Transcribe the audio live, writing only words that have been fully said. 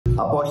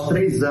Após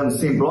 3 anos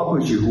sem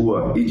blocos de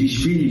rua e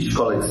desfile de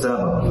escola de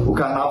samba, o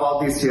Carnaval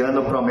desse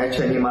ano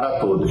promete animar a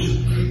todos.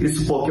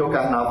 Isso porque o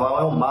Carnaval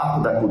é um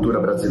marco da cultura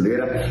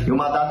brasileira e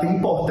uma data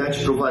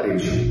importante para o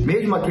varejo.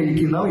 Mesmo aquele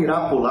que não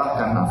irá pular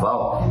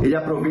Carnaval, ele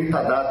aproveita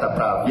a data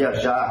para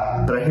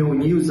viajar, para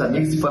reunir os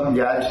amigos e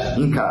familiares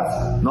em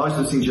casa. Nós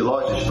do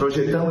Sindilojas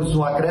projetamos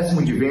um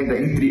acréscimo de venda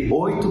entre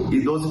 8%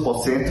 e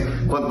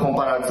 12% quando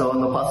comparados ao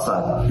ano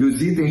passado. E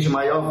os itens de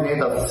maior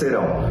venda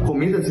serão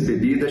comidas e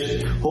bebidas,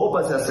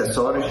 roupas e acessórios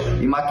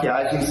e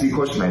maquiagens e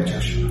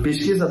cosméticos.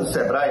 Pesquisa do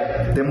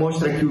Sebrae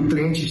demonstra que o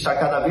cliente está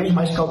cada vez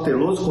mais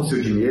cauteloso com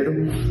seu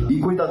dinheiro e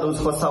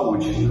cuidadoso com a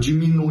saúde,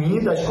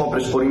 diminuindo as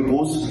compras por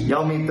impulso e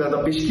aumentando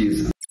a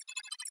pesquisa.